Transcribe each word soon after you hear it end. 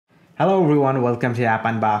Hello everyone, welcome to App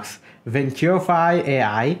Unbox.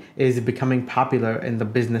 Venturefy.AI is becoming popular in the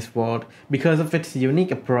business world because of its unique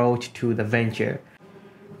approach to the venture.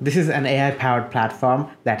 This is an AI-powered platform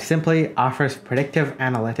that simply offers predictive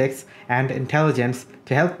analytics and intelligence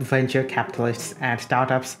to help venture capitalists and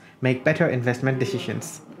startups make better investment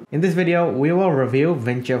decisions. In this video, we will review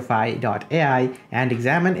Venturefy.AI and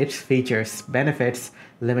examine its features, benefits,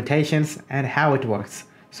 limitations, and how it works.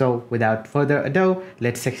 So without further ado,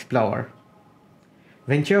 let's explore.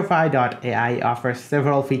 Venturefy.ai offers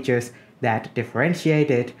several features that differentiate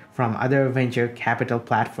it from other venture capital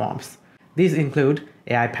platforms. These include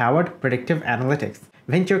AI-powered predictive analytics.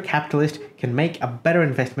 Venture capitalists can make a better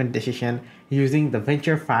investment decision using the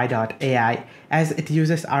Venturefy.ai as it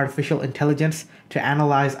uses artificial intelligence to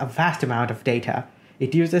analyze a vast amount of data.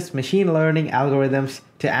 It uses machine learning algorithms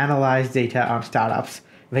to analyze data on startups,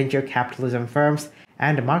 venture capitalism firms,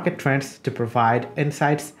 and market trends to provide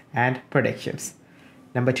insights and predictions.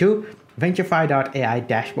 Number 2, Venturefy.ai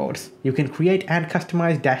dashboards. You can create and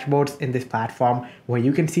customize dashboards in this platform where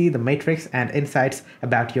you can see the metrics and insights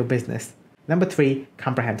about your business. Number 3,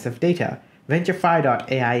 comprehensive data.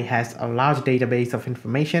 Venturefy.ai has a large database of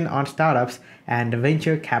information on startups and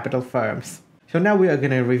venture capital firms. So now we are going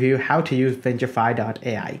to review how to use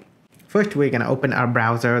Venturefy.ai. First, we're going to open our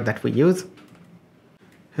browser that we use.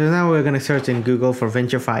 So now we're going to search in Google for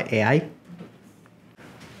Venturefy.ai.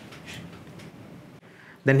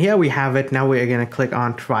 Then here we have it. Now we're going to click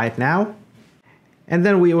on Try It Now. And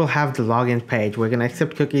then we will have the login page. We're going to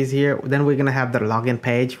accept cookies here. Then we're going to have the login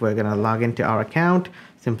page. We're going to log into our account.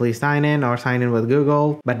 Simply sign in or sign in with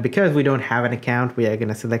Google. But because we don't have an account, we are going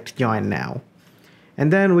to select Join Now.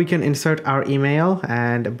 And then we can insert our email.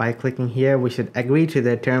 And by clicking here, we should agree to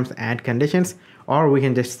the terms and conditions. Or we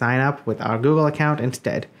can just sign up with our Google account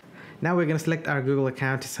instead. Now we're going to select our Google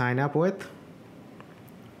account to sign up with.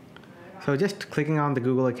 So just clicking on the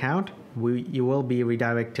Google account, you will be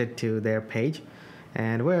redirected to their page.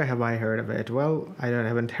 And where have I heard of it? Well, I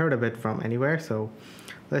haven't heard of it from anywhere. So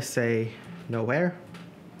let's say nowhere.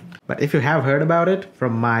 But if you have heard about it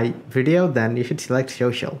from my video, then you should select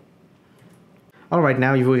social. Alright,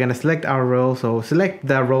 now we're going to select our role. So select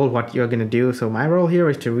the role, what you're going to do. So my role here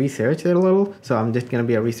is to research a little. So I'm just going to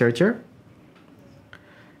be a researcher.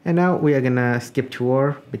 And now we are going to skip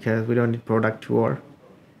tour because we don't need product tour.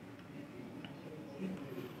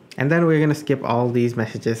 And then we're going to skip all these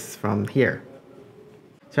messages from here.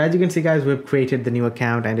 So as you can see guys, we've created the new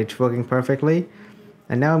account and it's working perfectly.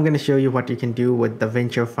 And now I'm going to show you what you can do with the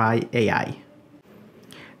Venturefy.ai.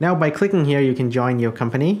 Now by clicking here, you can join your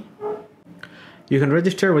company. You can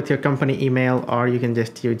register with your company email or you can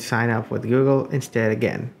just sign up with Google instead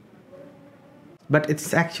again. But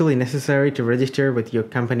it's actually necessary to register with your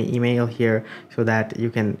company email here so that you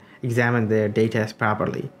can examine their data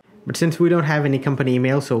properly. But since we don't have any company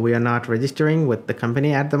email, so we are not registering with the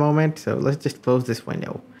company at the moment. So let's just close this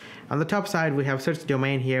window. On the top side, we have search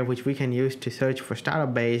domain here, which we can use to search for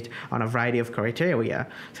startup based on a variety of criteria,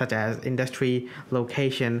 such as industry,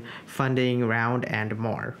 location, funding, round, and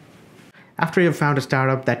more. After you've found a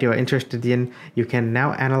startup that you're interested in, you can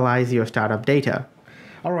now analyze your startup data.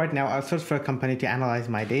 Alright, now I'll search for a company to analyze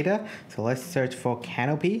my data. So let's search for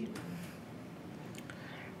Canopy.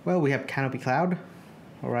 Well, we have Canopy Cloud.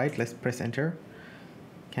 Alright, let's press enter.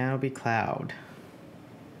 Canopy Cloud.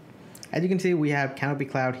 As you can see, we have Canopy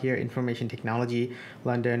Cloud here, information technology,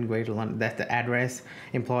 London, Greater London, that's the address,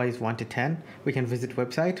 employees 1 to 10. We can visit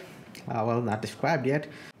website, well, not described yet.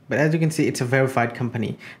 But as you can see, it's a verified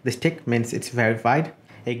company. This tick means it's verified.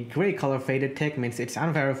 A gray color faded tick means it's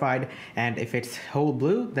unverified. And if it's whole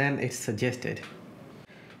blue, then it's suggested.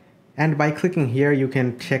 And by clicking here, you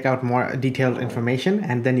can check out more detailed information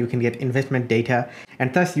and then you can get investment data.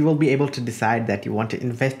 And thus you will be able to decide that you want to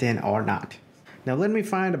invest in or not. Now let me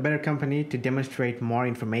find a better company to demonstrate more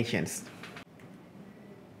information.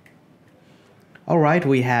 Alright,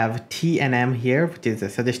 we have TNM here, which is a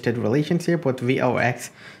suggested relationship with VOX.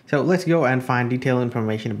 So let's go and find detailed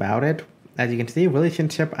information about it. As you can see,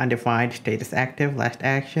 relationship undefined, status active, last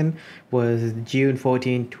action was June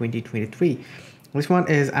 14, 2023. This one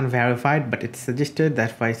is unverified, but it's suggested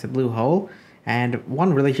that by the blue hole. And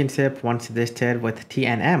one relationship, one suggested with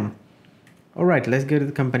TNM. Alright, let's go to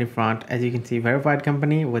the company front. As you can see, verified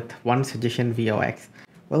company with one suggestion VOX.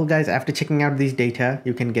 Well guys, after checking out these data,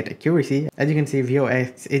 you can get accuracy. As you can see,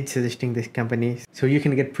 VOX is suggesting this company. So you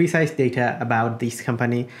can get precise data about this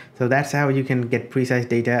company. So that's how you can get precise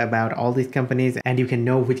data about all these companies and you can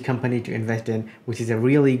know which company to invest in, which is a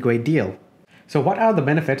really great deal. So what are the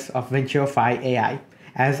benefits of Venturefy.ai?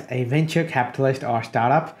 As a venture capitalist or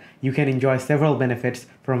startup, you can enjoy several benefits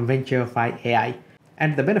from Venturefy.ai.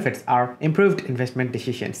 And the benefits are improved investment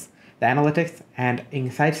decisions. The analytics and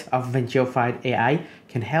insights of Venturefy.Ai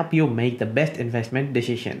can help you make the best investment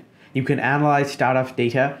decision. You can analyze startups'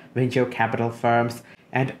 data, venture capital firms,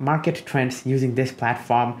 and market trends using this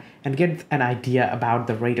platform and get an idea about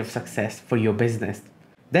the rate of success for your business.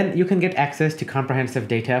 Then you can get access to comprehensive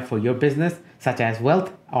data for your business, such as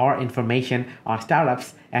wealth or information on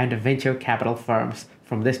startups and venture capital firms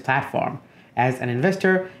from this platform. As an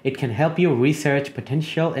investor, it can help you research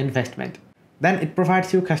potential investment. Then it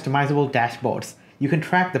provides you customizable dashboards. You can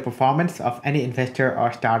track the performance of any investor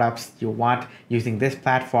or startups you want using this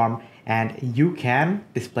platform, and you can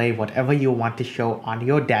display whatever you want to show on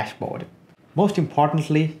your dashboard. Most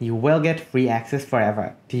importantly, you will get free access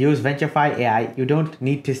forever. To use Venturefy.Ai, you don't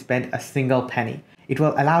need to spend a single penny. It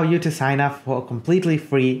will allow you to sign up for completely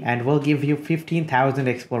free and will give you 15,000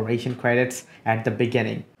 exploration credits at the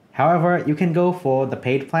beginning. However, you can go for the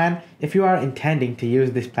paid plan if you are intending to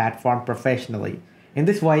use this platform professionally. In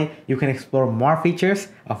this way, you can explore more features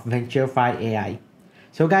of Venturefy.Ai.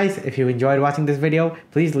 So guys, if you enjoyed watching this video,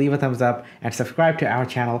 please leave a thumbs up and subscribe to our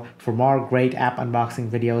channel for more great app unboxing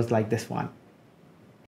videos like this one.